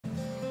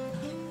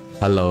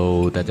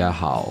Hello，大家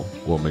好，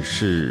我们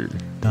是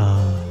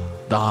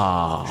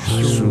大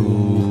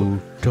叔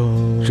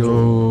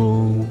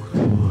中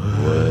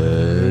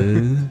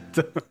文。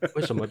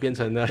为什么变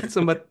成了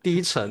这么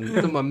低沉、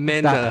这么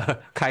man 的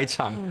开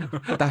场？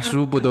大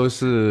叔不都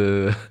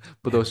是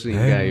应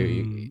该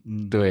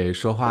对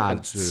说话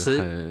是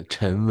很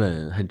沉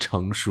稳、很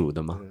成熟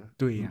的吗？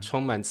对呀，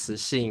充满磁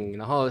性，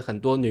然后很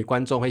多女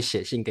观众会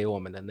写信给我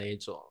们的那一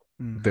种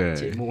对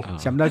节目。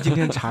想不到今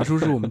天茶叔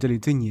是我们这里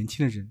最年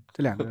轻的人，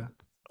这两个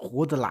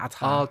胡子拉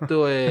碴。哦，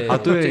对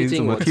对，最近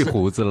怎么剃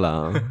胡子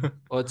了？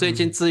我最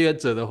近志愿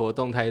者的活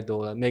动太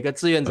多了，每个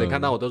志愿者看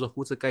到我都说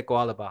胡子该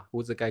刮了吧，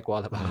胡子该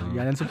刮了吧。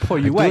原来是迫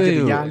于外界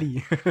的压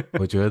力。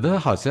我觉得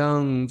好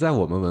像在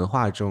我们文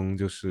化中，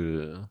就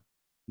是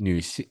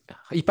女性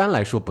一般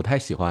来说不太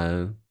喜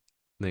欢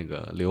那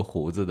个留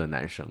胡子的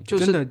男生。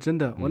真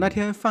的，我那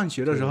天放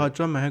学的时候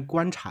专门还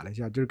观察了一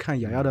下，就是看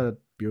瑶瑶的，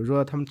比如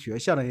说他们学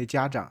校的那些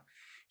家长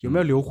有没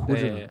有留胡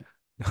子的，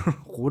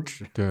胡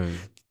子。对。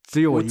只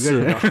有我一个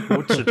人，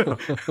胡子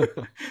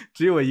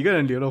只有我一个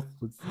人留了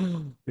胡子。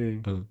对，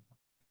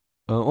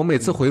我每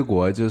次回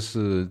国就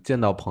是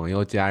见到朋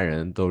友家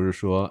人都是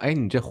说，哎，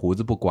你这胡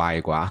子不刮一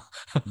刮，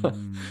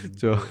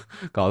就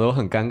搞得我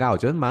很尴尬。我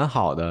觉得蛮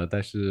好的，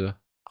但是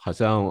好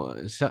像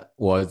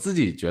我自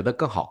己觉得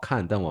更好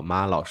看，但我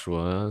妈老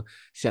说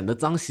显得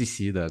脏兮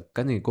兮的，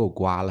赶紧给我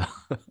刮了。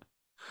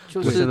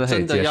就是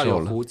真的要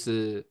有胡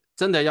子，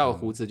真的要有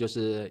胡子就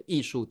是艺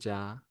术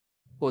家。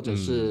或者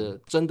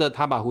是真的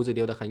他把胡子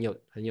留得很有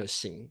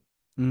型，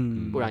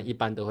不然一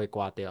般都会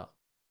刮掉。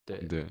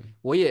对，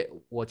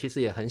我其实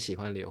也很喜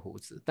欢留胡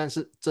子，但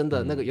是真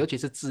的那个尤其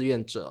是志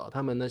愿者，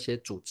他们那些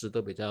组织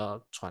都比较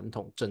传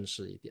统正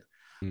式一点，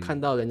看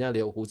到人家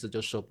留胡子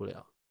就受不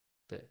了。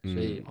对，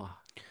所以哇，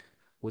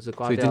胡子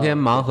刮掉。所以今天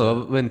盲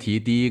盒问题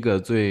第一个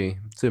最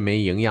没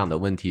营养的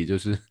问题就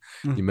是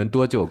你们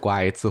多久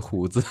刮一次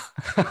胡子？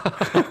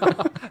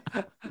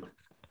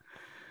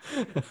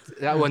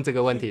要问这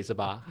个问题是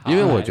吧？因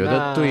为我觉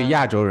得对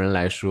亚洲人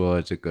来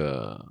说这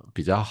个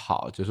比较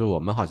好，就是我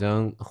们好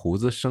像胡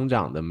子生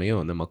长的没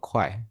有那么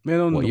快，没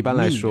有那么我一般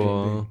来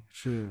说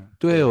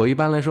对我一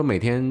般来说每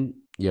天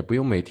也不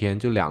用每天，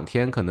就2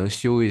天可能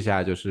修一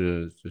下，就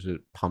是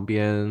旁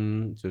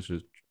边就是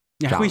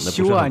长得不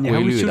是很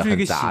规律的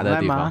很杂的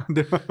地方。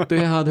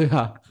对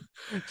啊，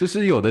就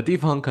是有的地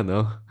方可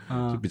能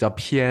就比较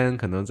偏，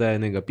可能在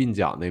那个鬓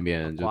角那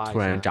边就突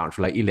然长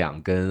出来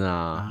1-2根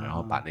啊，然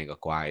后把那个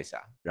刮一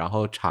下，然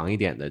后长一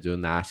点的就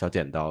拿小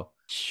剪刀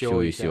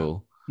修一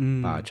修，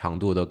把长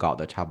度都搞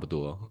得差不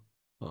多。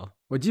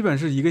我基本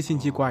是1个星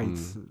期刮一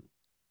次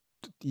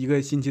，1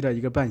个星期到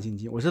1个半星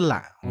期。我是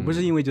懒，我不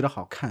是因为觉得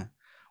好看，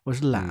我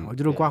是懒，我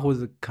觉得刮胡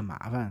子可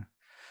麻烦。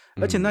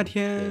而且那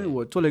天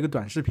我做了一个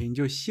短视频，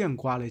就现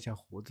刮了一下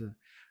胡子。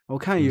我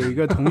看有一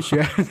个同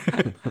学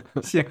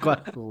现刮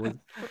胡子，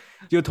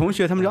有同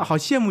学他们说好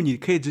羡慕你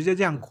可以直接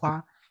这样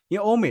刮，因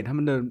为欧美他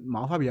们的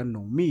毛发比较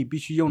浓密，必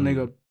须用那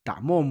个打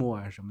沫沫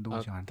啊什么东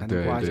西才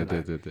能刮下来，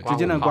对，直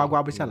接那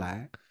刮不下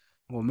来。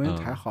我们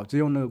还好，就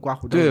用那个刮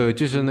胡刀。对，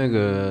就是那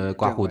个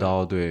刮胡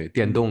刀，对，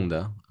电动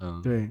的。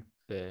对。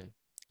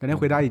感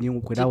觉已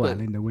经回答完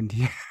了你的问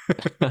题。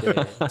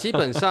对，基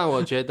本上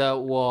我觉得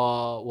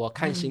我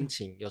看心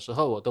情，有时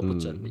候我都不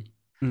整理，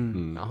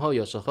然后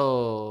有时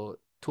候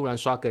突然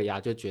刷个牙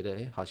就觉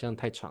得好像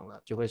太长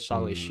了，就会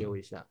稍微修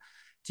一下。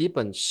基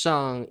本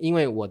上因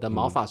为我的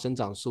毛发生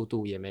长速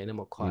度也没那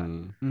么快，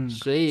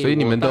所以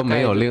你们都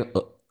没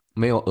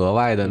有额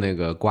外的那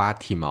个刮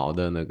体毛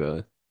的那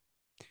个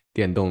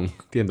电动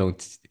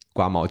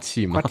刮毛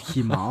器吗？刮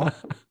体毛。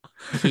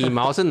体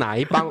毛是哪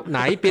一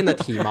边的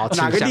体毛？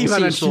哪个地方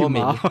的说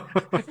明？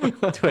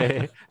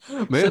对，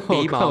没有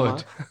鼻毛吗？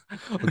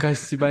我看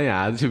西班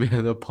牙这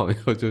边的朋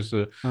友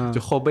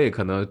就后背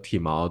可能体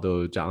毛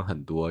都长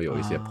很多，有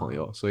一些朋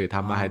友，所以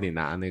他们还得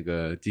拿那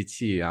个机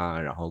器啊，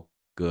然后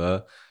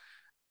隔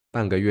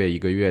半个月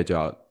1个月就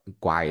要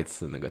刮一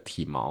次那个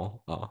体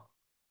毛啊。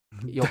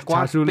有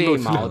刮背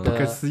毛的，不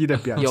可思议的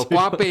表情。有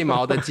刮背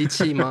毛的机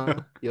器吗？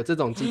有这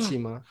种机器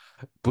吗？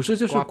不是，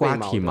就是刮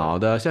体毛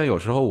的。像有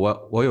时候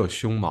我有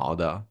胸毛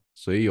的，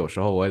所以有时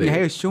候我得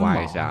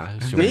刮一下。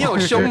你有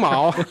胸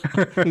毛？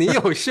你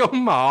有胸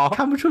毛？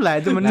看不出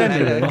来这么嫩的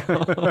人。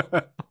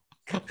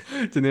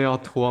今天要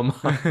脱吗？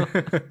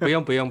不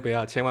用，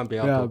千万不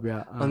要脱。不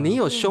要。你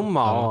有胸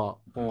毛哦。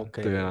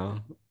OK。对啊，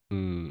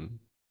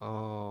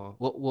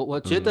我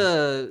觉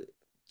得。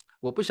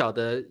我不晓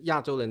得亚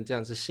洲人这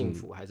样是幸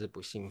福还是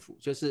不幸福，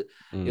就是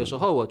有时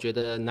候我觉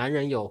得男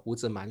人有胡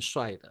子蛮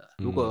帅的，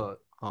如果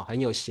很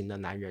有型的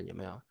男人有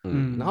没有？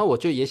然后我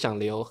就也想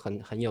留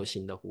很有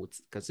型的胡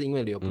子，可是因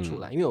为留不出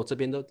来，因为我这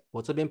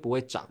边不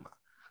会长嘛，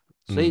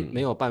所以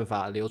没有办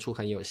法留出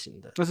很有型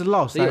的。这是络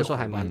腮胡，所以有时候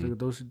还蛮这个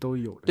都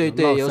有的。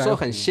对，有时候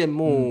很羡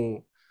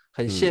慕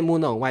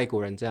那种外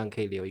国人这样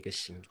可以留一个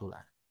型出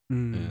来。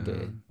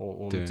对，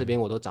我们这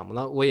边我都长不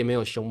到，我也没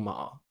有胸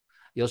毛。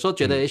有时候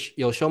觉得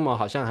有胸毛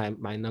好像还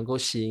蛮能够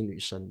吸引女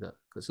生的，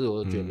可是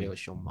我觉得没有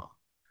胸毛。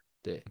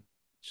对，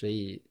所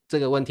以这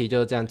个问题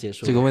就这样结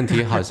束了。这个问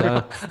题好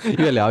像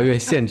越聊越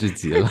限制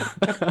级了。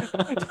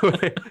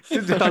对，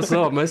到时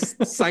候我们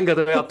3个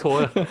都要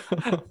脱了，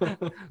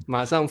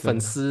马上粉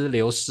丝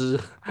流失。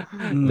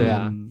对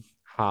啊，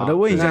好的，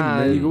问一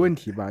下你们一个问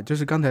题吧，就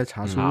是刚才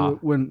茶叔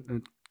问，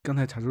刚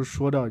才茶叔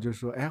说到，就是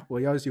说，哎，我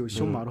要是有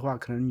胸毛的话，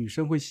可能女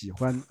生会喜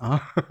欢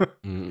啊。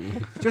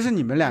就是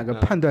你们2个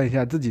判断一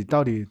下自己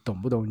到底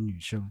懂不懂女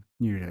生、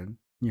女人、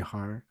女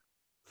孩、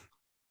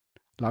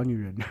老女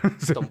人，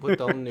懂不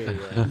懂女人？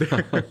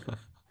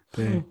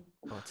对。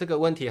这个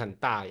问题很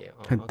大耶，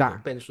很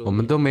大，我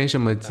们都没什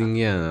么经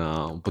验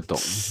啊，不懂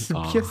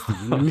啊。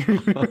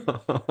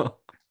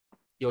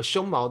有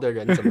胸毛的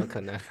人怎么可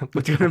能？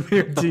我觉得没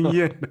有经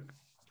验的。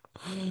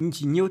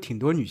你有挺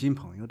多女性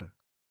朋友的，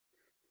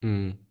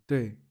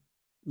对，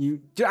你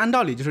就按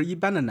道理就是一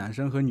般的男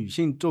生和女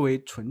性作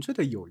为纯粹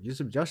的友谊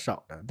是比较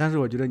少的，但是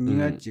我觉得你应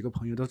该几个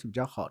朋友都是比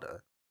较好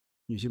的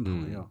女性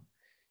朋友。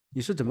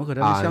你是怎么和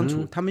他们相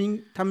处？他们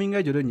应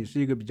该觉得你是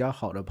一个比较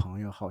好的朋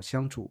友，好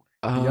相处，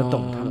比较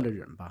懂他们的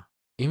人吧？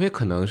因为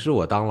可能是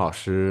我当老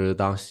师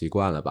当习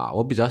惯了吧，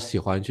我比较喜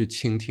欢去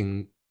倾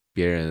听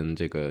别人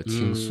这个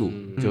倾诉，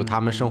就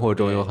他们生活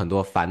中有很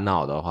多烦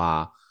恼的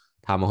话，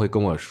他们会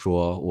跟我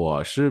说，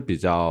我是比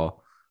较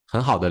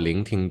很好的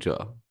聆听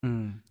者。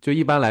就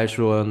一般来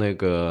说，那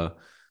个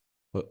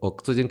我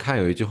最近看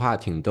有一句话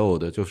挺逗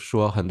的，就是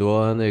说很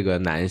多那个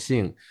男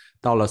性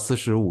到了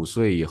45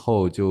岁以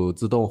后就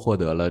自动获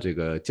得了这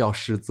个教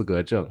师资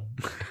格证，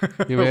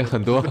因为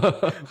很多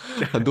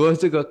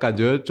这个感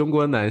觉中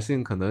国男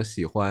性可能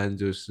喜欢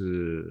就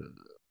是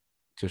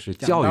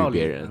教育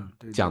别人，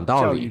讲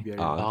道理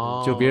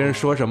啊，就别人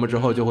说什么之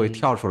后就会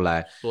跳出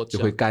来，就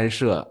会干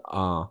涉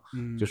啊，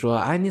就说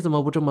哎你怎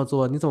么不这么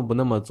做，你怎么不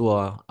那么做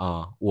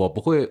啊？我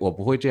不会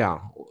这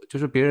样，就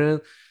是别人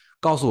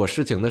告诉我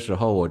事情的时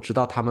候，我知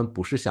道他们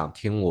不是想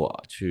听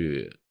我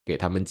去给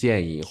他们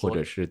建议，或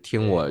者是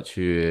听我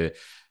去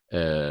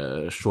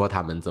说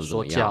他们怎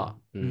么样，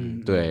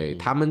对，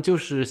他们就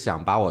是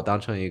想把我当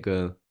成一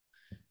个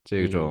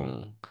这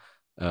种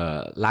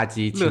垃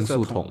圾倾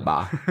诉桶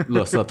吧，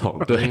垃圾桶，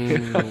对，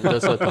垃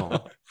圾桶。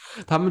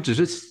他们只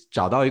是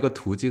找到一个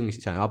途径，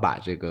想要把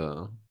这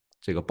个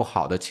不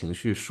好的情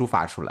绪抒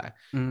发出来，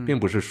并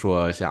不是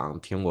说想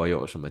听我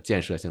有什么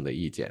建设性的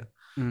意见。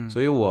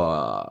所以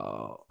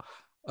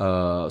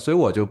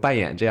我就扮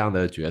演这样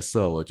的角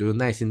色，我就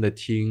耐心的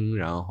听，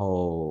然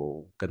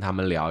后跟他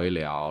们聊一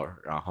聊，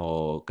然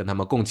后跟他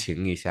们共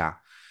情一下。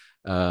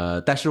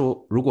但是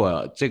如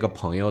果这个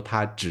朋友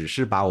他只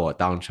是把我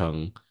当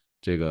成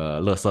这个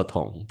垃圾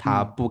桶，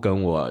他不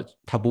问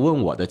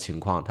我的情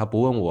况，他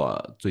不问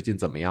我最近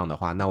怎么样的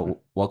话，那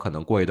我可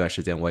能过一段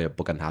时间我也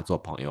不跟他做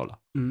朋友了。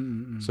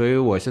所以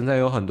我现在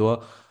有很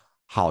多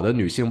好的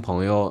女性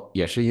朋友，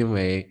也是因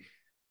为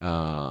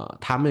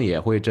他们也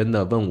会真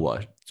的问我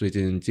最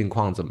近近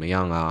况怎么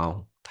样啊，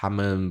他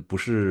们不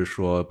是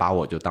说把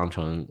我就当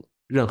成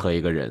任何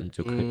一个人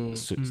就可以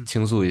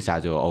倾诉一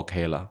下就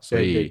OK 了，所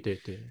以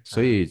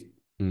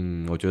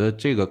我觉得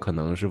这个可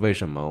能是为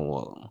什么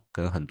我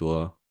跟很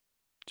多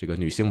这个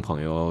女性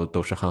朋友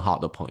都是很好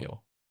的朋友。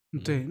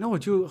对，那我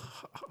就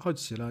好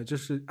奇了，就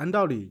是按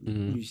道理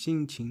女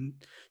性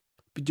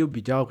就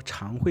比较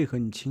常会和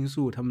你倾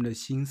诉他们的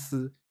心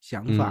思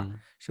想法，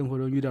生活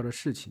中遇到的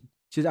事情，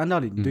其实按道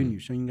理你对女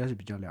生应该是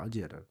比较了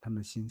解的，她们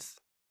的心思。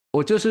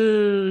我就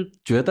是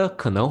觉得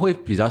可能会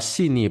比较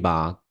细腻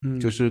吧，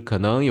就是可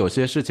能有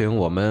些事情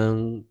我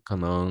们可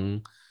能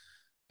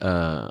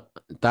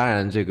当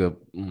然这个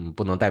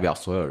不能代表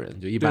所有人，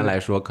就一般来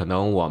说可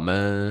能我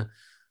们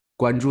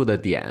关注的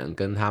点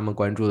跟他们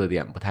关注的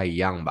点不太一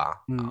样吧。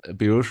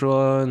比如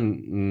说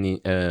你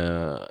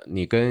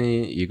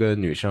跟一个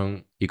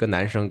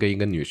男生跟一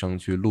个女生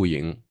去露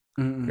营，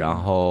然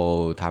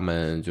后他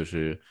们就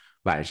是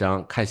晚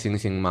上看星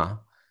星嘛，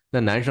那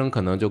男生可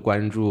能就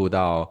关注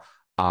到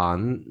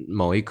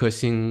某一颗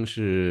星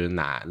是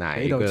哪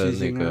一个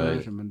那个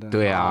什么的，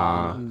对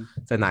啊，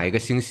在哪一个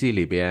星系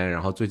里边，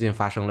然后最近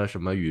发生了什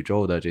么宇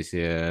宙的这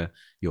些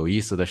有意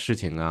思的事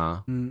情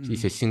啊，一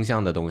些星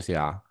象的东西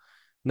啊。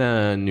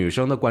那女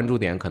生的关注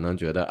点可能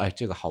觉得，哎，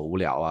这个好无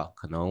聊啊，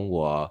可能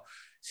我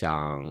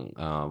想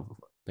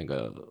那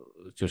个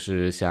就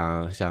是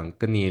想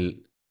跟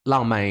你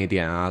浪漫一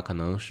点啊，可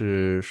能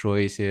是说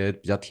一些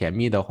比较甜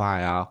蜜的话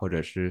呀，或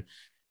者是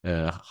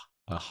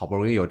好不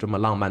容易有这么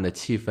浪漫的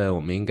气氛，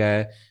我们应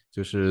该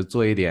就是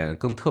做一点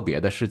更特别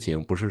的事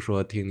情，不是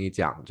说听你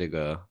讲这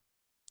个。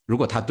如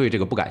果他对这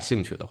个不感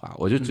兴趣的话，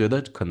我就觉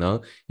得可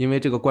能因为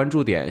这个关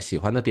注点、喜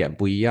欢的点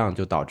不一样，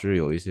就导致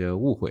有一些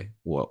误会。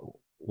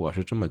我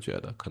是这么觉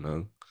得，可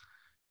能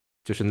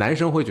就是男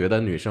生会觉得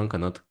女生可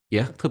能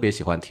也特别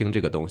喜欢听这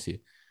个东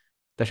西，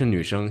但是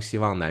女生希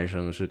望男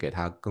生是给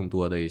她更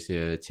多的一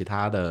些其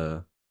他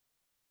的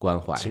关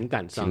怀，情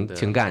感上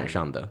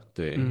的，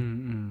对，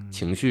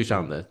情绪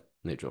上的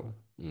那种，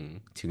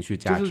情绪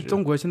价值。就是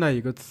中国现在有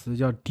一个词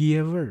叫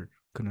爹味儿，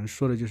可能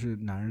说的就是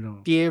男人这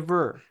种爹味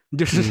儿，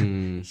就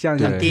是像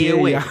爹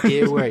味，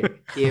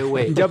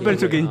你叫笨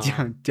叔给你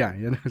讲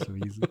一下那个什么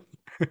意思？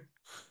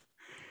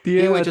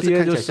爹因为就是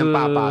看起来像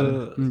爸爸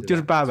的，就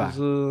是爸爸，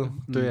就是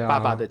对啊，爸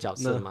爸的角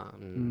色嘛，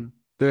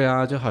对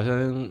啊，就好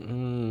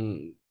像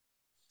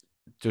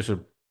就是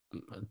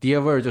爹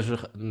味儿，就是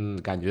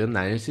感觉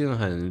男性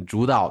很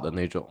主导的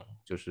那种，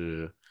就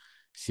是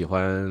喜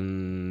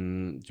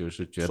欢，就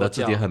是觉得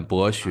自己很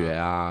博学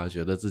啊，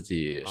觉得自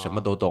己什么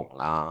都懂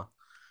啦。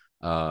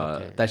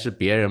但是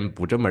别人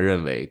不这么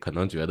认为，可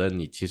能觉得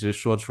你其实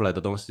说出来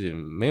的东西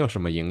没有什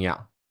么营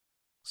养，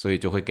所以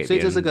就会给别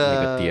人那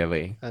个爹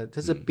味。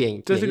这是贬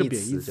义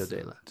词就对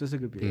了，这是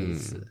个贬义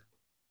词。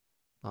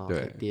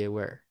对，爹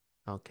味儿。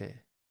OK，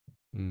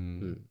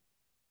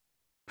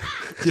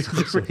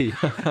 所以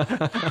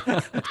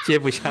接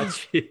不下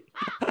去，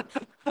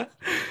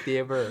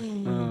爹味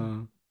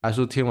儿。大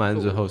叔听完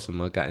之后什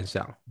么感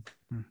想？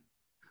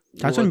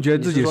大叔，你觉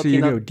得自己是一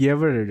个有爹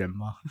味儿的人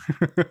吗？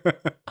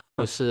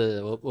不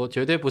是，我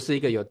绝对不是一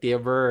个有爹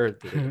味儿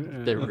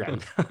的人。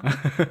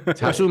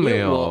大叔没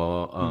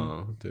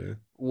有，对，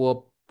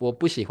我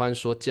不喜欢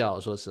说教，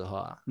说实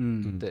话，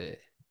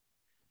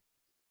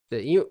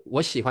对，因为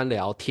我喜欢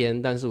聊天，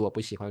但是我不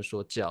喜欢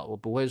说教，我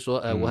不会说，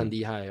我很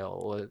厉害哦，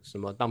我什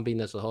么当兵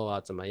的时候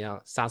啊，怎么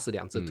样杀死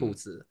2只兔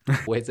子，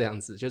不会这样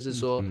子，就是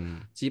说，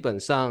基本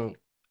上，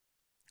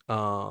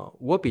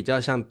我比较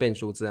像Ben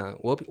叔这样，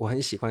我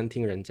很喜欢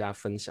听人家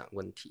分享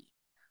问题，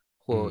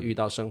或遇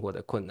到生活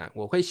的困难，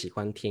我会喜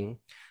欢听，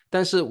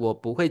但是我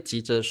不会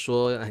急着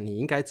说，你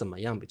应该怎么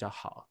样比较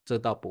好，这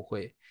倒不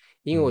会，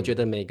因为我觉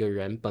得每个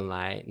人本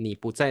来你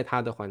不在他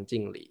的环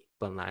境里，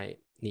本来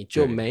你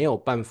就没有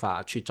办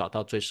法去找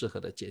到最适合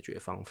的解决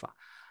方法。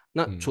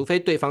那除非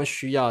对方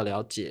需要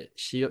了解，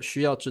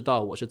需要知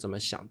道我是怎么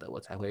想的，我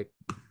才会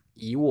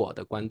以我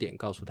的观点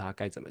告诉他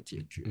该怎么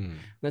解决。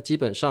那基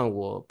本上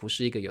我不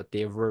是一个有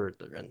爹味儿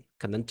的人，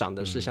可能长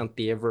得是像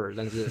爹味儿，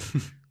但是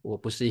我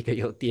不是一个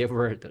有爹味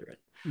儿的人。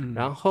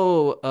然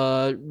后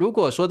如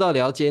果说到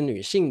了解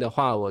女性的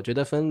话，我觉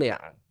得分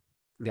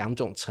两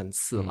种层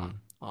次啦。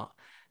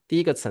第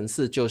一个层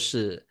次就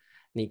是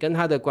你跟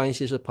他的关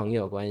系是朋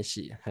友关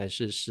系，还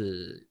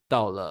是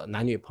到了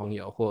男女朋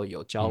友或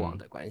有交往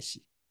的关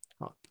系，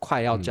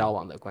快要交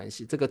往的关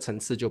系，这个层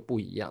次就不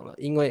一样了。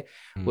因为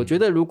我觉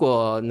得如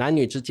果男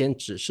女之间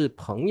只是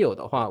朋友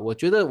的话，我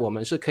觉得我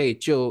们是可以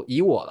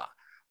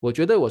我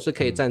觉得我是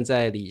可以站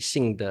在理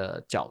性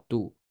的角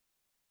度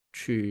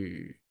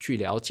去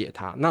了解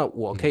他。那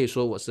我可以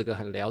说我是个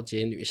很了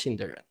解女性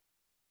的人。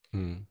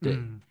对。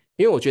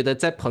因为我觉得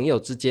在朋友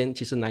之间，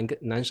其实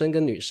男生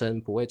跟女生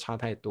不会差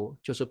太多，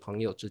就是朋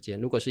友之间，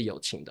如果是友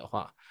情的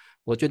话，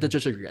我觉得就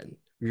是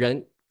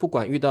人不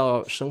管遇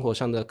到生活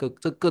上的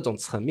各种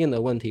层面的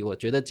问题，我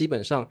觉得基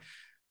本上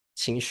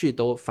情绪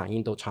反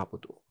应都差不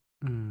多。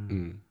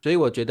所以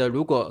我觉得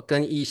如果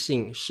跟异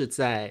性是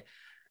在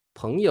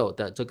朋友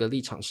的这个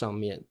立场上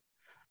面，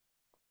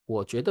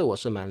我觉得我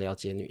是蛮了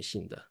解女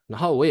性的，然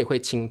后我也会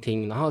倾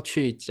听，然后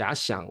去假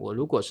想我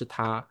如果是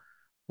她，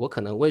我可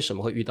能为什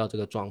么会遇到这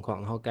个状况，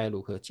然后该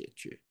如何解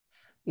决。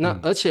那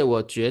而且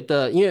我觉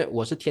得因为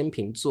我是天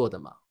秤座的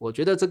嘛，我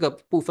觉得这个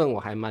部分我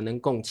还蛮能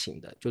共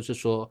情的，就是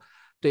说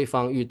对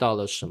方遇到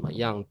了什么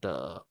样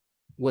的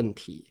问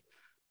题，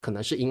可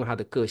能是因为他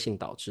的个性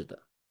导致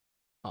的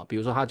比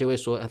如说她就会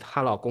说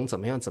她老公怎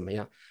么样怎么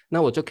样，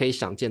那我就可以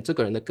想见这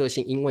个人的个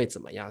性因为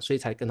怎么样，所以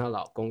才跟她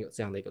老公有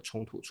这样的一个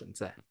冲突存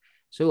在。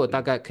所以我大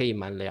概可以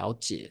蛮了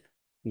解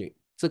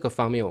这个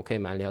方面，我可以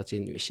蛮了解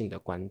女性的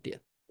观点。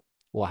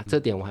哇，这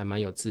点我还蛮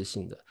有自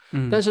信的。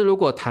但是如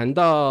果谈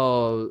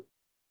到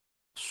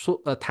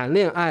谈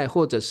恋爱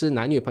或者是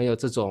男女朋友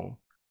这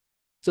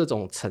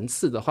种层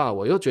次的话，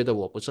我又觉得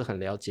我不是很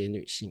了解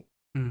女性。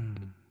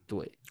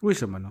对，为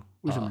什么呢？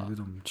为什么有这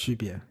种区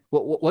别？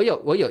我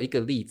有一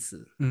个例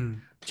子，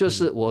就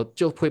是我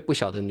就会不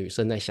晓得女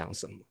生在想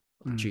什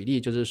么。举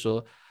例就是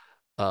说，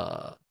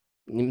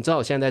你们知道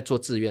我现在在做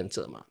志愿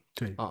者嘛？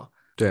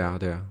对啊，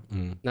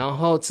然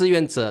后志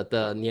愿者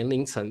的年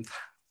龄层。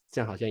这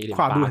样好像有点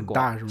跨度很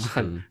大是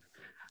吗？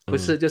不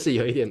是，就是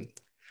有一点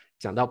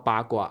讲到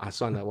八卦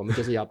算了，我们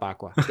就是要八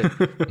卦。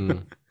对，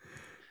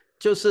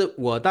就是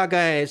我大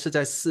概是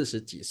在40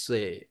几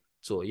岁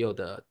左右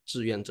的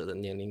志愿者的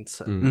年龄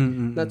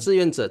层。那志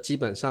愿者基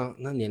本上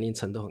那年龄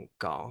层都很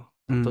高，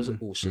都是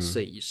50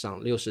岁以上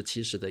，60、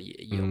70的也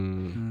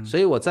有。所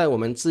以我在我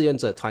们志愿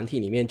者团体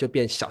里面就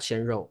变小鲜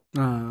肉。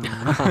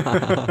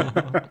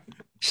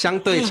相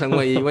对成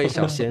为一位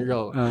小鲜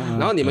肉，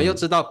然后你们又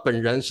知道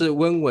本人是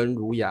温文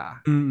儒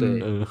雅，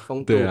对，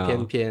风度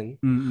翩翩，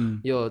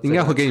又应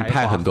该会给你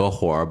派很多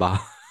活吧？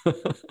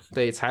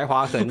对，才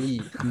华横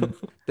溢，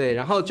对，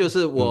然后就是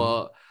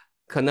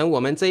可能我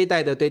们这一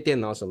代的对电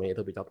脑什么也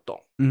都比较懂，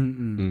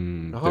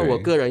然后我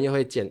个人又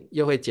会剪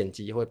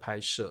辑，又会拍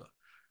摄，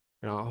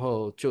然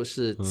后就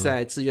是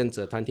在志愿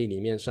者团体里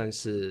面算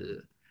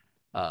是。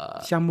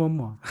香摸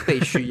摸被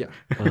需要，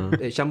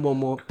对，香摸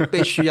摸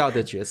被需要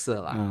的角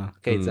色啦，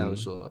可以这样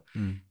说。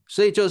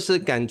所以就是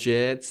感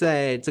觉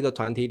在这个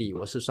团体里，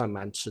我是算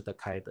蛮吃得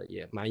开的，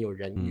也蛮有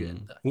人缘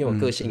的，因为我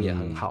个性也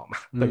很好嘛，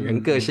本人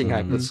个性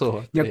还不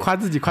错。你要夸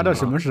自己夸到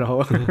什么时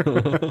候？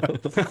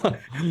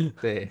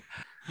对，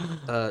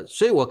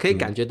所以我可以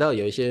感觉到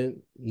有一些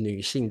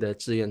女性的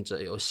志愿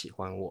者有喜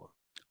欢我。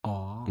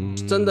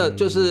真的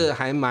就是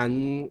还蛮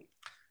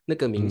那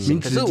个明显。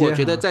可是我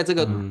觉得在这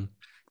个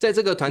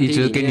团体里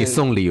面，一直给你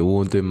送礼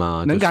物，对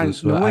吗？能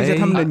问一下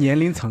他们的年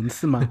龄层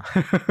次吗？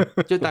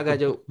就大概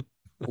就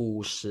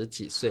50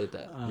几岁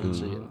的女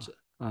志愿者。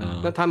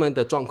那他们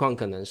的状况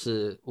可能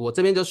是我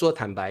这边就说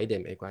坦白一点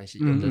没关系，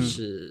有的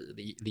是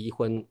离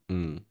婚，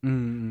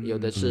有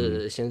的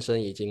是先生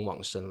已经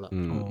往生了，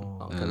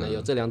可能有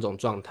这2种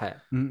状态。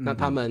那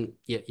他们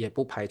也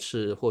不排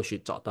斥或许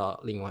找到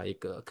另外一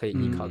个可以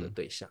依靠的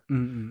对象。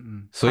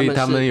所以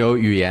他们有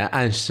语言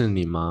暗示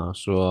你吗？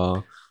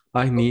说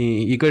哎，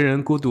你一个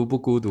人孤独不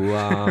孤独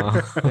啊？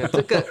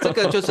这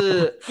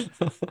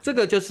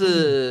个就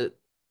是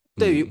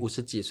对于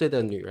50几岁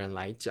的女人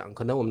来讲，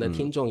可能我们的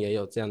听众也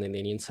有这样的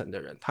年龄层的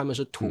人，他们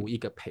是图一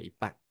个陪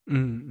伴。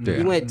对啊，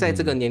因为在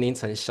这个年龄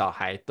层，小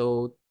孩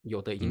都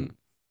有的已经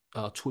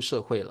出社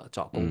会了，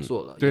找工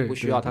作了，也不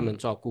需要他们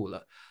照顾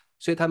了，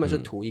所以他们是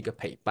图一个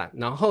陪伴。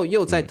然后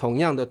又在同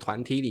样的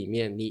团体里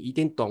面，你一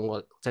定懂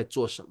我在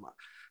做什么。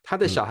他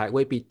的小孩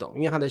未必懂，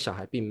因为他的小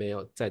孩并没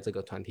有在这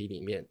个团体里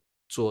面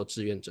做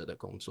志愿者的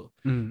工作。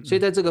所以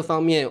在这个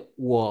方面，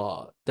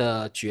我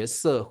的角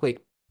色会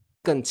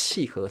更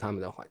契合他们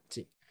的环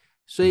境，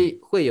所以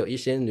会有一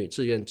些女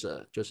志愿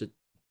者就是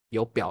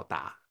有表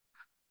达，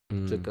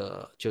这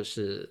个就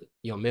是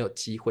有没有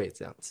机会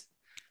这样子。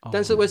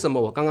但是为什么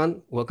我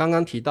刚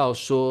刚提到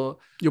说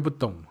又不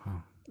懂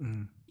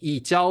以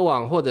交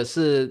往或者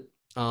是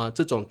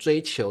这种追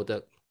求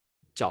的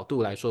角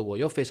度来说，我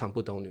又非常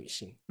不懂女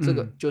性。这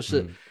个就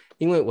是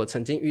因为我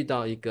曾经遇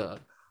到一个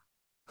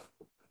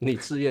女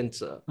志愿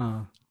者，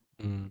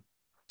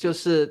就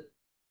是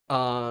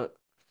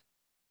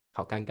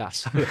好尴尬，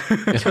算了，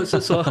就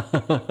是说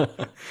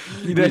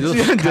你的志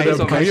愿者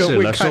的朋友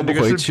会看这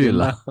个视频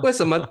了。为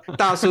什么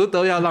大叔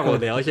都要让我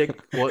聊一些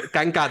我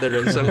尴尬的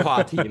人生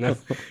话题呢？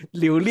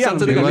流量，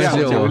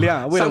流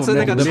量。上次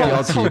那个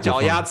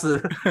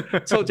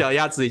臭脚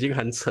丫子已经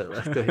很扯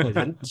了，对，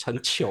很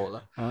糗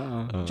了。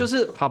就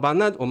是好吧，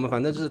那我们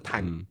反正就是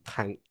坦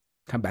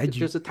白局，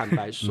就是坦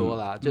白说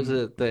啦，就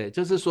是对，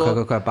就是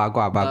说快八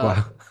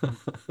卦。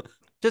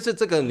就是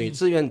这个女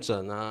志愿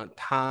者呢，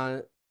她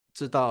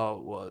知道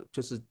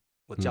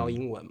我教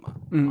英文嘛，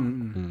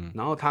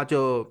然后她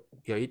就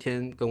有一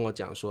天跟我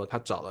讲说，她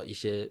找了一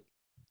些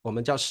我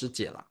们叫师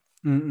姐啦，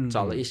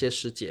找了一些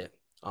师姐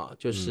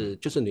就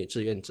是女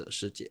志愿者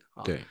师姐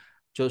对，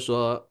就是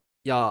说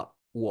要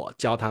我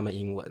教他们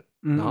英文，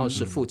然后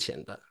是付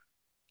钱的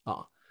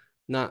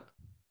那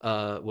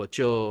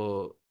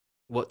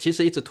我其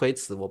实一直推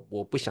辞，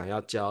我不想要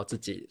教自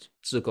己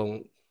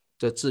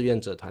志愿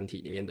者团体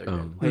里面的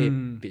人，会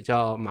比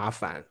较麻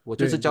烦。我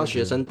就是教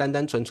学生单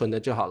单纯纯的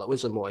就好了，为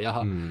什么我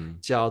要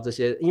教这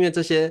些？因为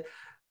这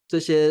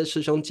些师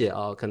兄姐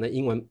可能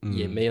英文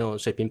也没有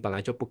水平，本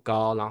来就不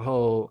高，然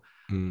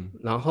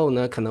后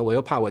呢，可能我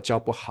又怕我教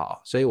不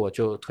好，所以我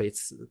就推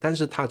辞。但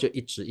是他就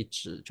一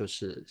直就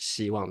是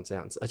希望这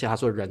样子，而且他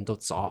说人都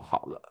找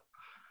好了，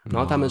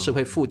然后他们是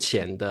会付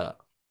钱的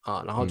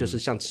然后就是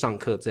像上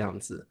课这样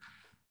子。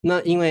那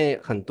因为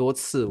很多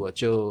次我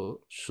就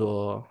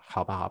说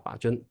好吧，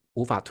就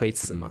无法推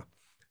辞嘛。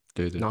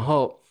对，然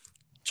后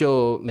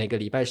就每个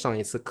礼拜上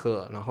一次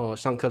课，然后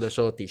上课的时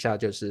候底下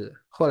就是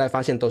后来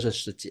发现都是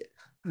师姐，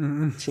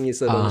清一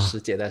色都是师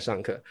姐在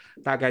上课，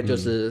大概就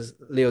是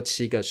6、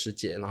7个师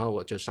姐，然后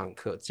我就上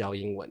课教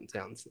英文这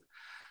样子。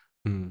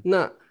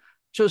那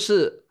就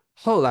是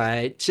后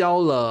来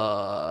教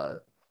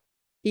了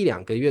1、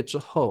2个月之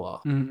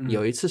后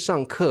有一次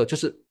上课，就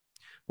是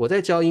我在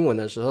教英文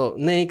的时候，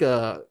那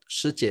个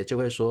师姐就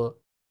会说，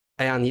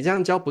哎呀，你这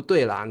样教不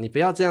对啦，你不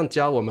要这样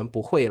教，我们不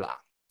会啦。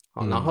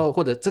然后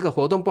或者这个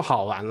活动不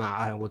好玩啦，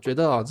哎，我觉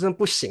得真的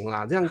不行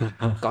啦，这样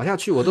搞下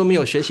去我都没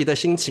有学习的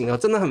心情了，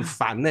真的很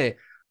烦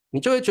你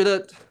就会觉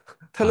得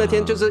他那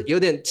天就是有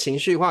点情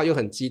绪化又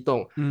很激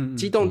动，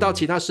激动到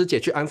其他师姐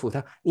去安抚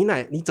他，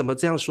你怎么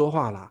这样说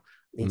话啦？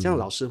你这样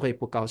老师会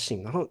不高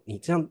兴，然后你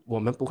这样我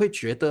们不会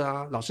觉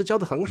得老师教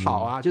的很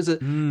好啊，就是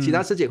其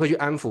他师姐会去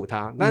安抚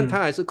他，但是他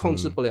还是控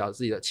制不了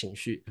自己的情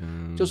绪，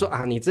就说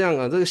你这样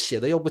这个写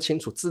的又不清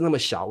楚，字那么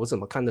小，我怎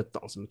么看得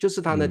懂什么？就是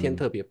他那天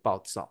特别暴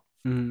躁，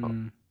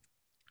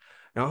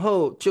然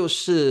后就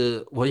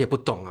是我也不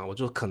懂我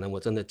就可能我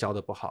真的教的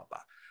不好吧。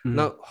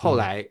那后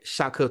来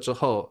下课之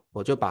后，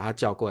我就把他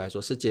叫过来说，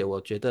师姐，我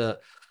觉得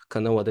可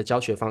能我的教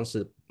学方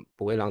式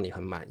不会让你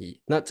很满意，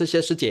那这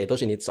些师姐也都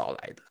是你找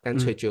来的，干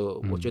脆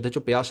我觉得就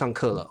不要上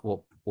课了，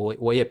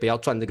我也不要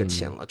赚这个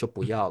钱了，就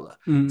不要了。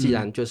既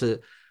然就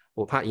是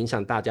我怕影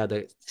响大家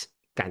的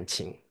感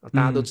情，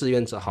大家都志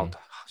愿者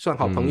算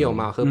好朋友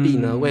嘛，何必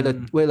呢？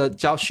为了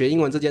学英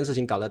文这件事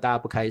情搞得大家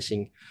不开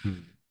心。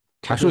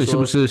他说你是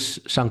不是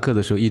上课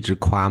的时候一直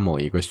夸某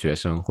一个学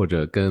生，或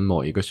者跟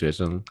某一个学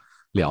生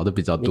聊的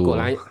比较多？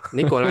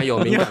你果然有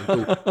敏感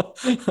度。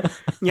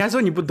你还说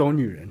你不懂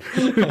女人。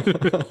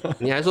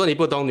你还说你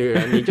不懂女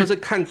人，你就是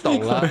看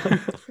懂了。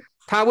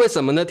他为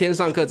什么那天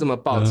上课这么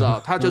暴躁？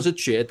他就是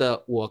觉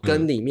得我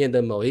跟里面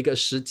的某一个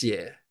师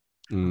姐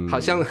好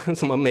像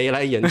什么眉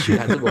来眼去，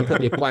还是我特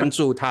别关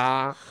注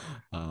他，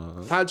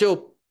他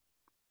就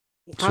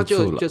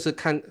是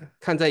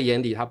看在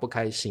眼里，他不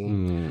开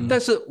心。但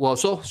是我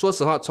说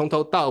实话，从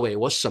头到尾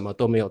我什么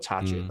都没有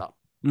察觉到。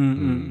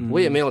我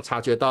也没有察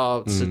觉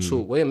到吃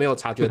醋，我也没有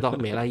察觉到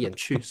眉来眼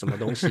去什么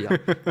东西啊，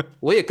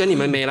我也跟你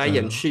们眉来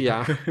眼去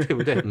啊，对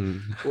不对？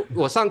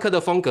我上课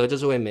的风格就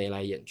是会眉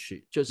来眼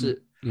去，就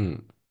是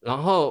然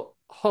后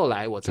后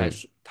来我才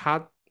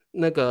他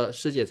那个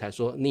师姐才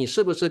说，你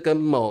是不是跟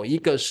某一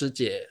个师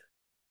姐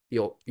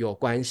有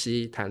关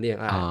系谈恋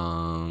爱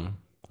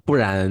不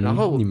然然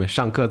后你们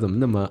上课怎么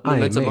那么暧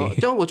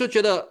昧？我就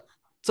觉得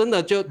真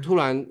的就突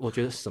然我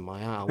觉得什么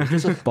呀，我就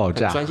是很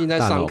专心在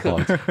上课，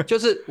就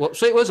是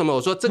所以为什么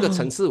我说这个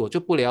层次我就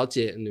不了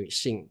解女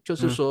性，就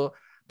是说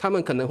他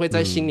们可能会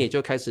在心里就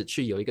开始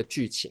去有一个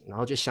剧情，然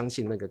后就相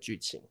信那个剧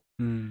情。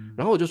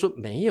然后我就说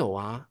没有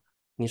啊，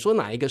你说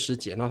哪一个师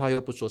姐，然后他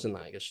又不说是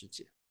哪一个师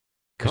姐。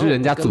可是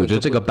人家组织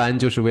这个班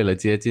就是为了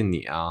接近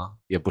你啊，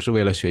也不是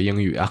为了学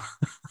英语啊。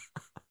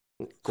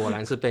果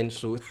然是背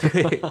书，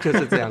对，就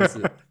是这样子。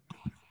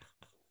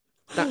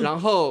然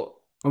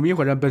后我们一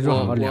会儿让笨叔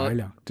好好聊一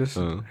聊，真是。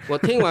我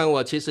听完，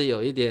我其实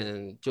有一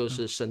点就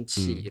是生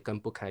气跟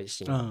不开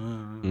心。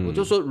我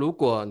就说，如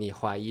果你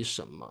怀疑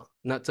什么，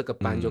那这个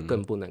班就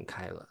更不能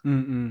开了。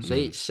所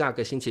以下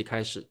个星期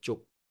开始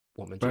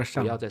我们就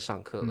不要再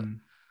上课了。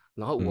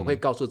然后我会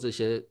告诉这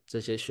些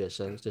学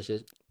生、这些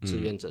志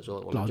愿者说，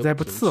我们就老在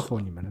不伺候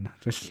你们的呢，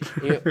真是。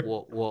因为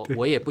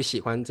我也不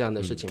喜欢这样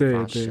的事情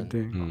发生。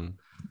对。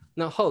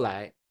那后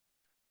来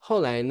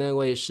那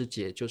位师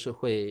姐就是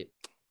会，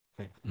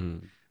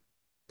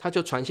他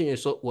就传信息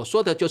说，我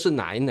说的就是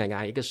哪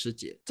一个师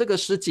姐，这个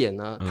师姐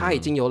呢，她已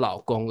经有老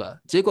公了，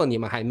结果你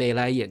们还眉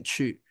来眼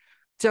去，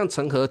这样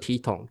成何体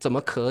统？怎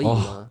么可以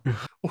呢？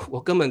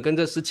我根本跟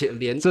这师姐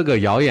连这个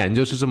谣言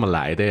就是这么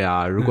来的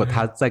呀。如果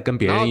他再跟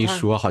别人一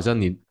说，好像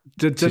你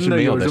这真的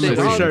没有的事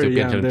情就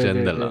变成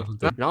真的了。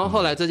然后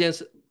后来这件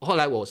事，后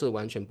来我是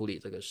完全不理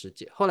这个师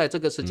姐。后来这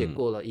个师姐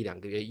过了1-2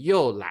个月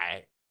又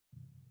来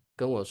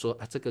跟我说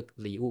这个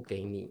礼物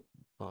给你。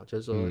就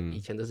是说以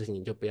前的事情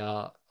你就不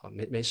要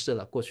没事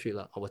了，过去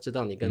了。我知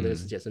道你跟这个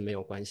师姐是没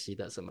有关系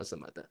的，什么什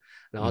么的。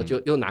然后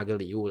就又拿个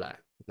礼物来，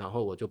然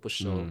后我就不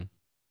收。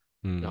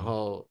然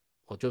后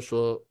我就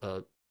说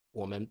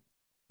我们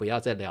不要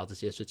再聊这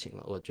些事情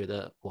了，我觉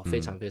得我非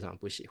常非常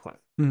不喜欢。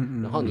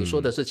然后你说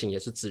的事情也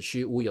是子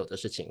虚乌有的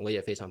事情，我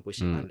也非常不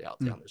喜欢聊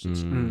这样的事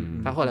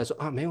情。他后来说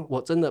没有，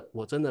我真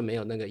的没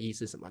有那个意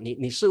思什么，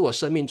你是我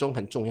生命中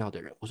很重要的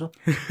人。我说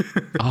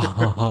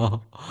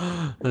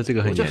那这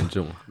个很严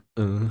重。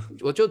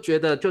我就觉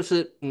得就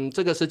是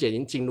这个师姐已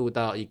经进入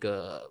到一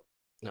个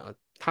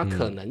她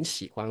可能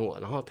喜欢我，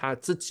然后她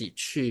自己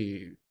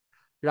去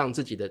让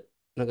自己的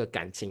那个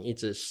感情一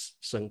直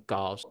升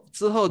高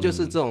之后，就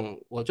是这种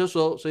我就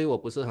说，所以我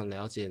不是很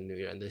了解女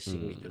人的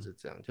心理，就是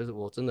这样，就是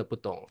我真的不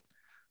懂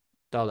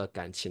到了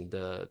感情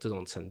的这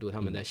种程度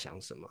他们在想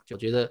什么。就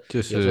觉得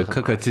就是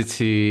客客气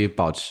气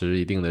保持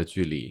一定的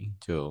距离，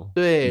就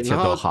对，一切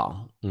都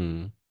好。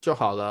就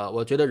好了。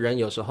我觉得人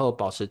有时候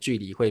保持距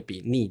离会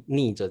比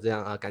逆着这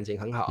样感情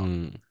很好。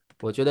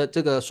我觉得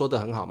这个说得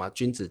很好嘛，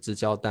君子之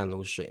交淡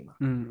如水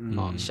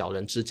嘛，小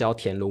人之交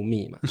甜如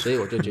蜜嘛。所以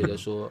我就觉得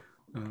说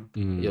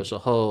有时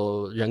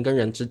候人跟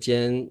人之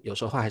间有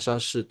时候还是要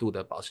适度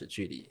的保持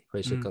距离，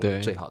会是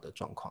最好的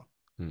状况。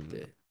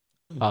对。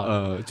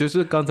就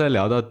是刚才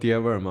聊到爹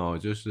味儿嘛，我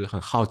就是很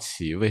好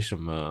奇为什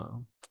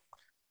么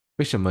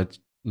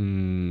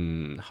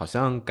好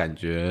像感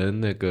觉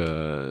那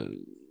个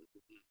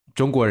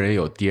中国人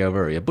有爹味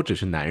儿，也不只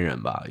是男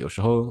人吧，有时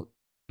候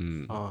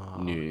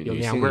女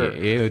性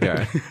也有点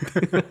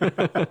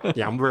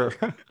娘味儿。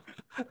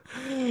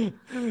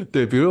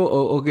对，比如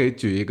我给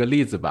举一个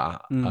例子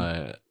吧。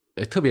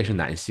特别是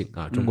男性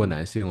中国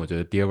男性我觉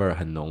得爹味儿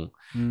很浓。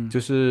就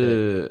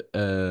是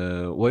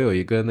我有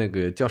一个那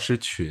个教师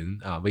群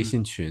微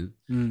信群。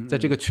在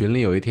这个群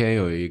里有一天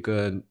有一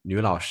个女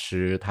老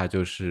师，她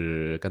就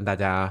是跟大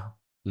家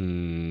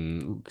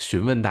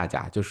询问大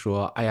家，就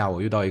说哎呀，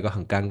我遇到一个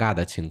很尴尬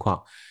的情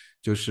况，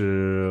就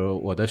是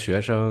我的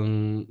学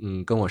生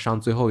跟我上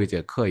最后一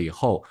节课以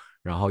后，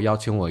然后邀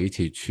请我一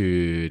起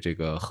去这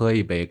个喝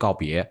一杯告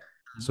别。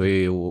所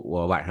以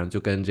我晚上就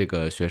跟这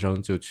个学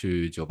生就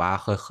去酒吧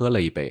喝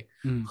了一杯。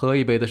喝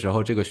一杯的时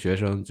候，这个学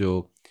生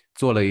就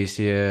做了一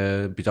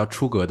些比较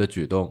出格的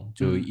举动，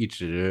就一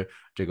直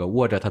这个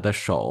握着他的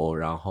手，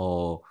然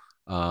后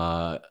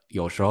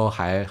有时候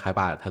还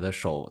把他的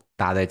手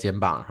搭在肩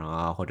膀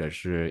上或者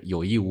是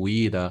有意无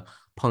意的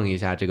碰一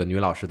下这个女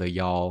老师的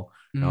腰。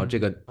然后这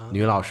个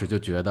女老师就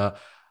觉得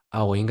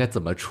我应该怎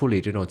么处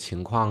理这种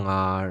情况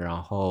然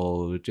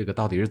后这个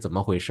到底是怎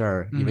么回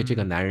事因为这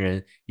个男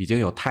人已经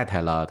有太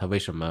太了，他为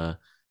什么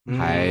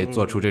还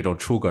做出这种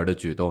出格的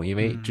举动？因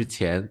为之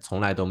前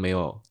从来都没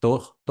有，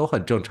都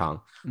很正常，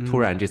突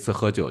然这次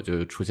喝酒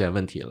就出现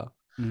问题了。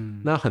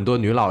那很多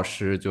女老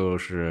师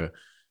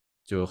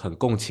就很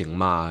共情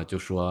嘛，就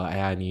说哎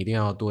呀，你一定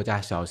要多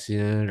加小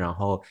心，然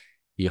后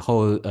以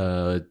后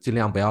尽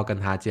量不要跟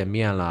他见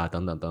面了，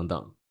等等等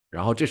等。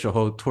然后这时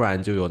候突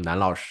然就有男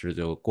老师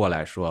就过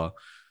来说，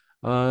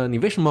你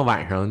为什么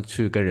晚上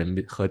去跟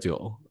人喝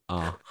酒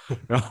啊？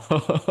然后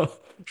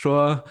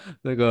说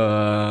那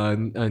个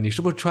你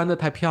是不是穿的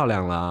太漂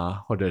亮了，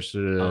或者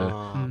是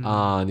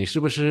你是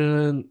不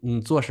是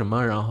做什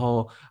么，然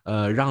后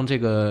让这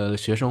个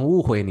学生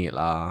误会你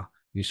了？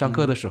你上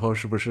课的时候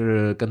是不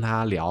是跟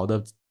他聊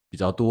的比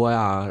较多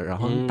呀？然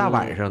后大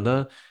晚上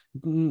的，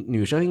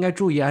女生应该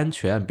注意安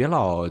全，别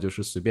老就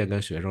是随便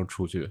跟学生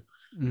出去。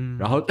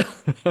然后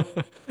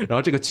然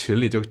后这个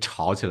群里就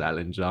吵起来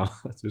了，你知道吗？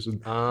就是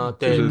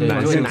对，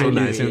男性从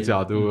男性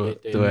角度，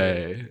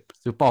对，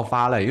就爆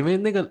发了。因为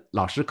那个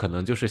老师可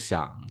能就是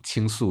想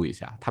倾诉一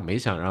下，他没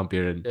想让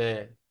别人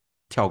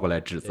跳过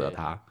来指责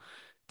他。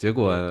结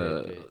果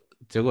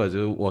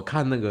就我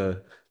看那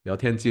个聊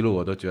天记录，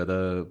我都觉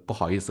得不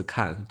好意思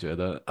看，觉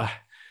得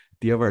哎，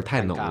爹味儿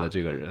太浓了，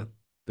这个人。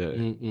对，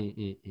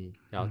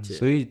了解。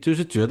所以就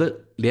是觉得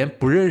连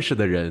不认识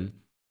的人，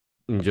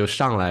你就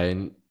上来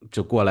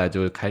就过来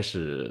就开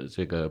始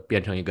这个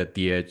变成一个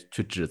爹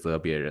去指责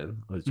别人，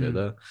我觉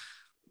得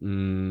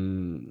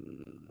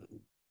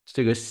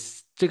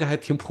这个还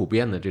挺普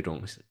遍的这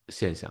种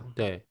现象。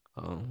对，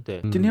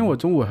对。今天我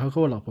中午还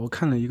和我老婆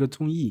看了一个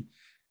综艺，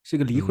是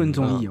个离婚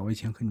综艺，我以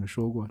前和你们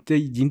说过，这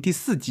已经第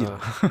4季了，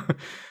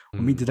我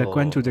们一直在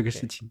关注这个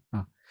事情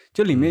啊。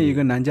就里面一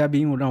个男嘉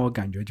宾，让我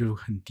感觉就是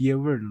很爹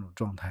味儿那种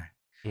状态。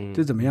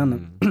就怎么样呢？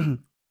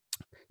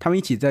他们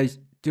一起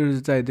就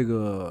是在这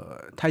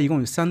个，他一共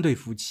有3对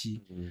夫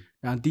妻，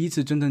然后第一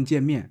次真正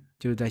见面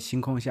就是在星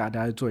空下，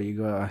大家坐一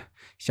个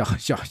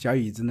小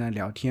椅子呢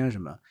聊天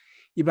什么，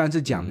一般是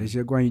讲的一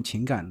些关于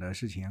情感的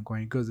事情，关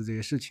于各自这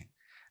些事情。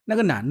那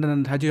个男的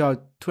呢，他就要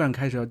突然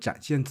开始要展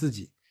现自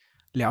己，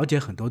了解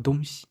很多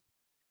东西，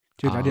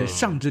就了解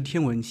上知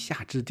天文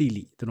下知地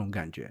理这种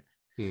感觉。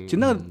就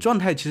那个状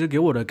态其实给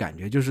我的感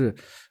觉就是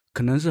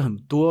可能是很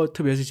多，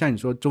特别是像你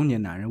说中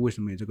年男人为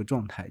什么有这个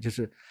状态，就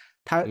是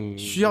他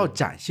需要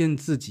展现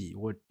自己，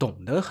我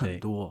懂得很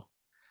多，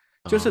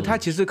就是他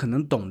其实可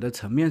能懂的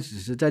层面只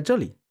是在这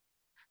里，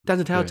但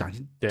是他要展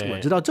现我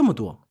知道这么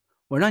多，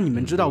我让你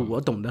们知道我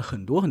懂得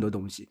很多很多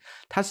东西，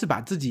他是把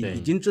自己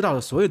已经知道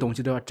的所有东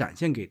西都要展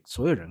现给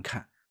所有人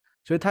看，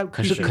所以他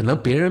可是可能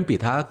别人比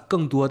他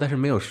更多，但是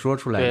没有说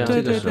出来，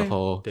这个时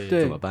候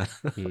怎么办？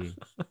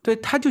对，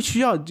他就需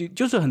要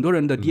就是很多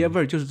人的爹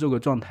味儿就是这个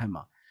状态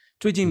嘛。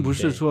最近不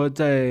是说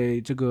在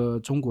这个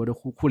中国的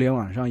互联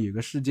网上有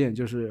个事件，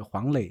就是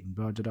黄磊，你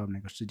不知道那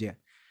个事件，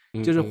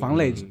就是黄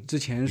磊之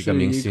前是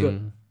一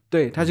个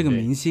对，他是个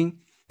明星，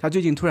他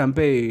最近突然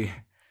被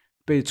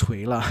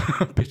锤了，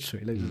被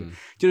锤了，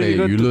就是一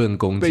个舆论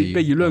攻击，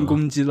被舆论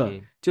攻击了，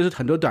就是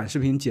很多短视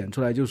频剪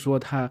出来，就说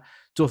他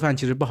做饭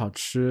其实不好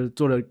吃，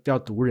做了要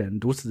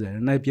毒死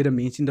人，那别的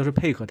明星都是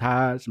配合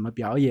他什么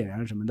表演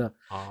啊什么的，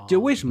就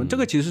为什么这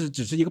个其实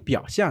只是一个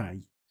表象而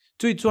已。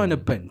最重要的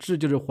本质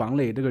就是黄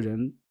磊这个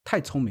人太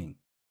聪明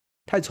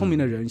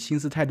的人，心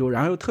思太多，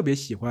然后又特别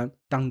喜欢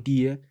当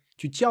爹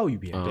去教育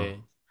别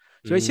人，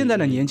所以现在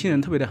的年轻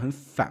人特别的很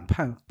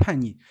叛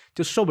逆，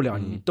就受不了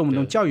你动不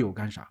动教育我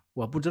干啥，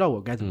我不知道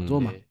我该怎么做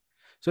嘛。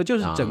所以就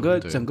是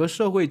整个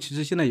社会其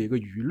实现在有一个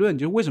舆论，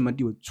就是为什么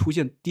有出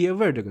现爹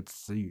味儿这个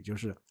词语，就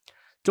是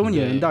中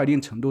年人到一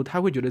定程度，他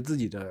会觉得自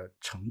己的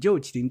成就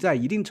已经在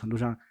一定程度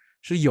上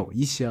是有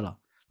一些了，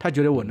他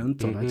觉得我能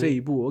走到这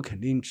一步，我肯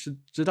定是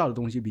知道的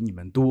东西比你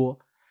们多，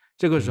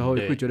这个时候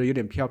会觉得有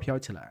点飘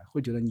起来，会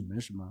觉得你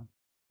们什么，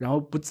然后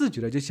不自觉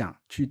的就想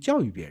去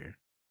教育别人。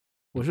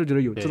我是觉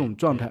得有这种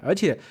状态，而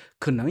且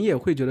可能也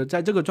会觉得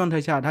在这个状态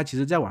下，他其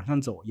实再往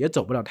上走也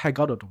走不了太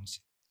高的东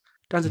西，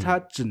但是他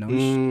只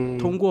能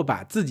通过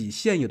把自己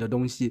现有的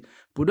东西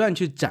不断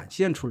去展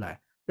现出来，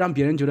让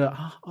别人觉得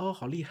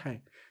好厉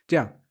害这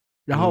样，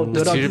然后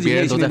得到自己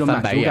内心的一种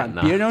满足感。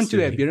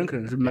别人可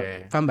能是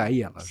翻白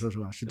眼了，说实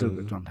话是这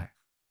个状态。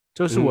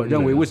这是我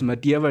认为为什么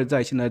爹味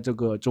在现在这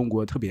个中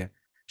国特别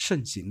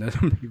盛行的这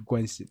么一个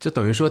关系。就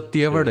等于说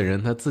爹味的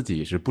人他自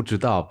己是不知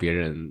道别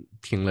人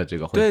听了这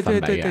个会翻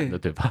白眼的，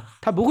对吧？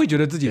他不会觉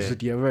得自己是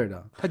爹味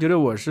的，他觉得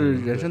我是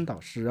人生导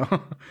师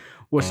啊，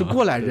我是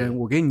过来人，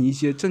我给你一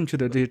些正确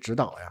的这些指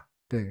导呀。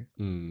对，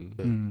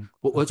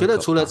我觉得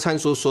除了灿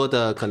叔说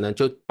的，可能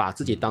就把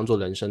自己当做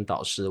人生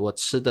导师，我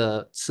吃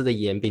的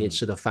盐比你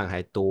吃的饭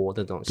还多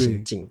那种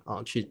心境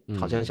啊，去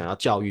好像想要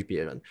教育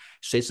别人，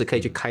随时可以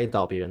去开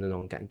导别人那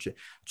种感觉。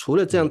除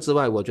了这样之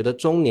外，我觉得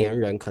中年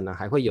人可能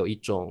还会有一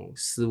种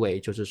思维，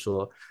就是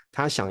说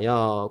他想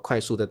要快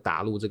速的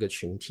打入这个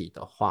群体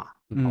的话，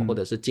或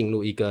者是进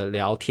入一个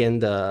聊天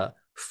的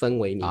氛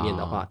围里面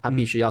的话，他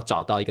必须要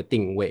找到一个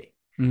定位。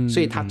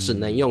所以他只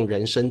能用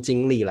人生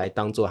经历来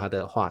当做他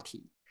的话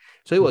题，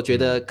所以我觉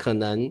得可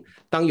能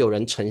当有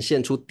人呈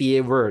现出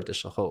爹味儿的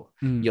时候，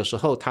有时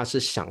候他是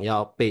想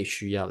要被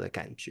需要的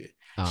感觉，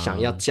想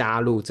要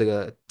加入这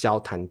个交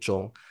谈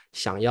中，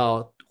想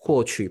要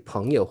获取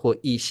朋友或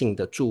异性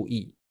的注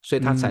意，所以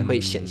他才会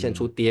显现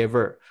出爹味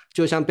儿。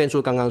就像变叔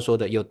刚刚说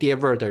的，有爹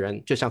味儿的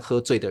人就像喝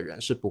醉的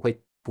人是不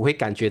会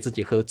感觉自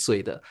己喝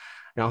醉的，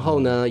然后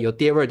呢有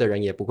爹味儿的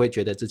人也不会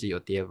觉得自己有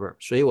爹味儿。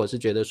所以我是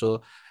觉得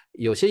说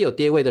有些有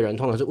爹味的人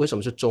通常是为什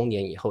么是中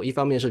年以后，一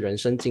方面是人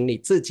生经历，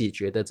自己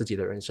觉得自己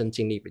的人生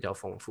经历比较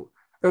丰富，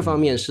二方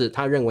面是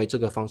他认为这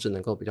个方式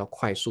能够比较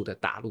快速的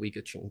打入一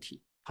个群体，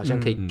好像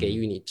可以给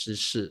予你知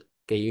识，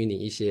给予你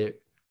一些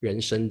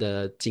人生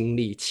的经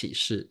历启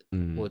示。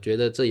我觉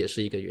得这也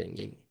是一个原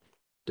因。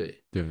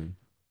对对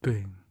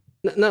对。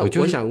那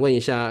我想问一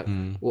下，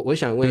我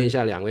想问一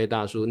下两位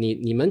大叔，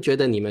你们觉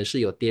得你们是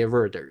有爹味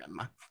儿的人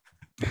吗？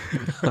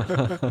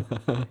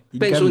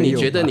贝叔，你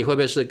觉得你会不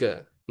会是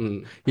个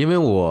因为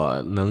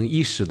我能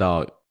意识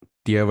到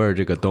爹味儿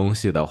这个东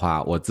西的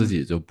话，我自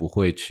己就不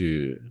会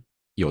去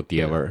有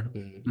爹味儿，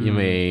因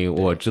为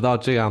我知道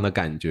这样的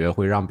感觉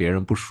会让别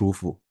人不舒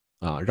服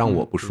啊，让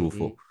我不舒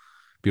服。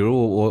比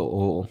如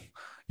我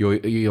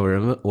有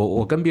人问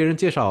我跟别人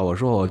介绍，我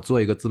说我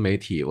做一个自媒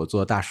体，我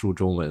做大叔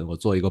中文，我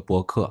做一个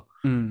播客，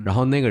然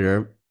后那个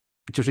人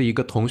就是一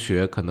个同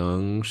学，可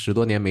能10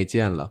多年没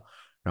见了，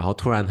然后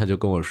突然他就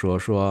跟我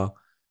说，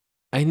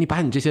哎，你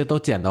把你这些都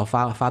剪到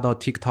发到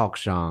TikTok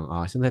上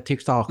啊！现在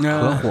TikTok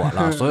可火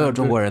了，所有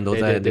中国人都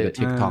在这个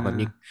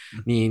TikTok。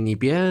你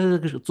别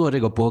做这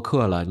个播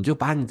客了，你就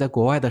把你在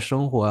国外的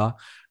生活，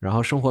然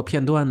后生活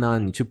片段呢，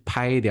你去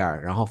拍一点，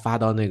然后发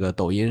到那个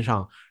抖音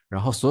上，然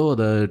后所有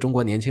的中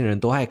国年轻人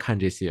都爱看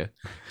这些，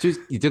就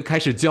已经开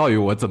始教育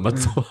我怎么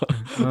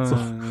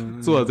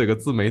做这个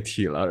自媒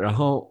体了。然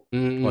后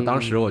我当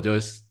时我就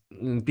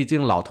毕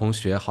竟老同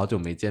学，好久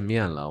没见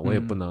面了，我也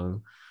不能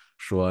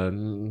说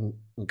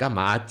你干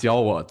嘛教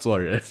我做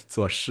人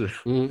做事，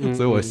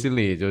所以我心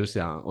里就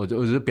想，我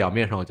就表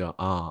面上我就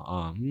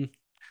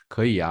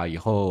可以啊，以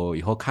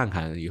后看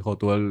看，以后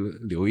多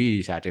留意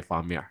一下这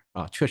方面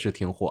啊，确实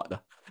挺火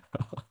的。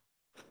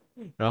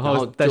然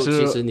后但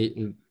是其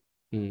实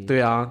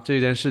对啊，这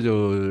件事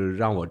就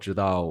让我知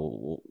道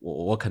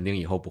我肯定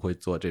以后不会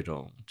做这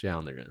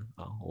样的人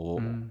啊。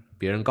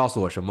别人告诉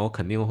我什么，我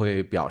肯定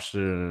会表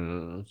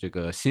示这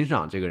个欣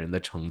赏这个人的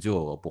成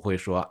就，我不会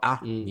说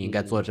你应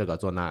该做这个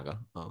做那个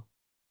啊。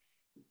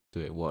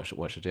对，我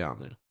是这样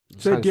的人。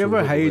所以爹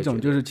味还有一种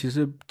就是其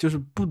实就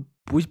是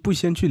不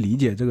先去理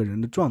解这个人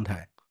的状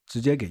态，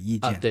直接给意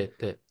见。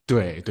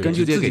对，根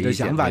据自己的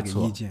想法给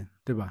意见，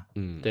对吧？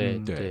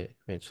对，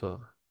没错。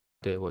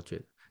对，我觉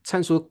得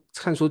灿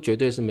叔绝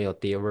对是没有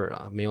爹味儿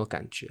啊，没有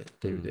感觉，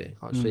对不对？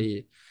所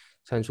以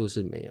灿叔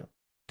是没有。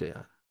对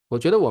啊，我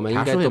觉得我们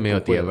应该都没有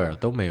爹味儿，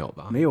都没有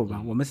吧？没有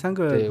吧？我们3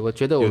个，对，我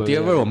觉得我们有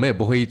爹味儿，我们也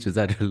不会一直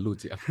在这录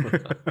节目。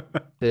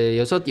对，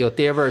有时候有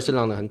爹味儿是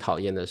让人很讨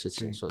厌的事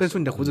情。但是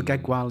你的胡子该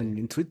刮了，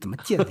你怎么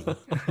见的？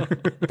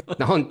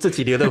然后你自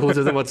己留的胡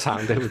子这么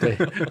长，对不对？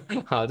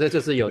好，这就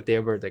是有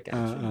爹味儿的感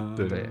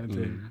觉。对。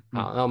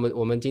好，那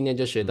我们今天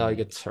就学到一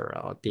个词儿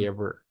啊，爹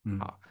味儿。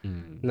好，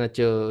那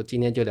就今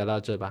天就聊到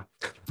这吧。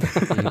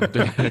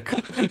对，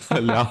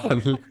聊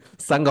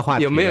3个话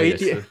题，有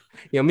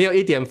没有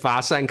一点乏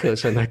善可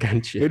陈的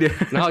感觉？有点，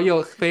然后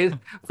又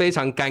非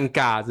常尴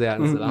尬这样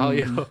子，然后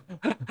又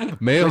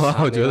没有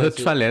啊？我觉得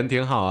串联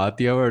挺好啊，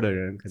爹味儿的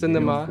人真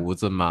的吗？胡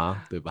子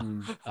吗？对吧？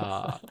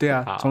对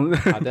啊，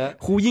好的，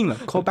呼应了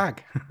call back。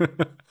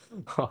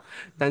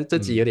但这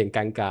集有点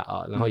尴尬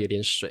啊，然后有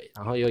点水，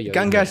然后又有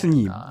尴尬是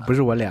你，不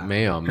是我俩。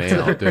没有，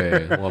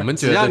对，我们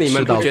只要你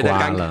们不觉得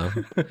尴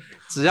尬，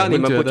只要你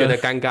们不觉得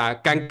尴尬，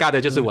尴尬的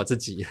就是我自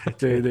己。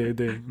对，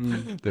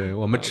对，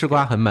我们吃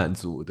瓜很满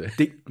足，对，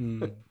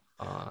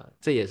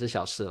这也是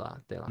小事啦，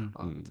对了，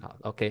好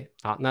 ，OK，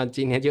 好，那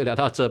今天就聊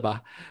到这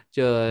吧，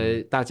就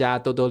大家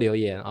多留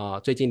言啊，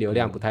最近流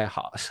量不太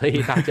好，所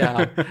以大家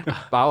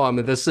把我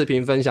们的视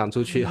频分享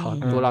出去啊，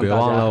多让大家。别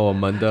忘了我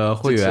们的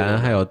会员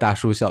还有大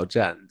叔小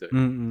站，对，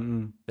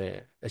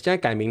对，现在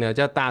改名了，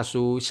叫大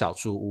叔小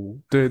书屋。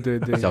对，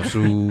小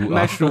书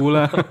卖书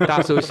了，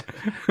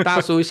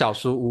大叔小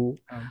书屋。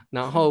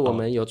然后我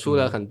们有出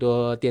了很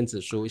多电子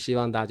书，希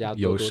望大家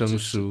多有声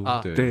书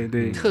啊，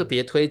对，特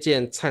别推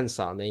荐灿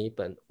嫂那一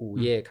本《午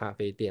夜咖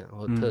啡店》，然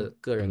后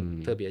个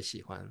人特别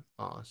喜欢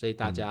啊，所以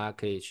大家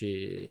可以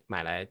去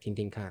买来听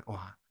听看。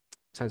哇，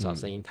灿嫂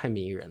声音太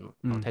迷人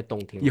了，太动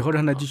听了。以后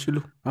让他继续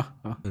录啊，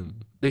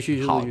继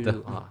续录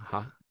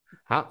啊，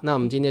好，那我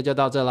们今天就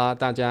到这啦，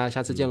大家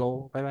下次见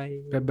喽，拜拜。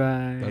拜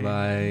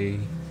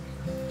拜。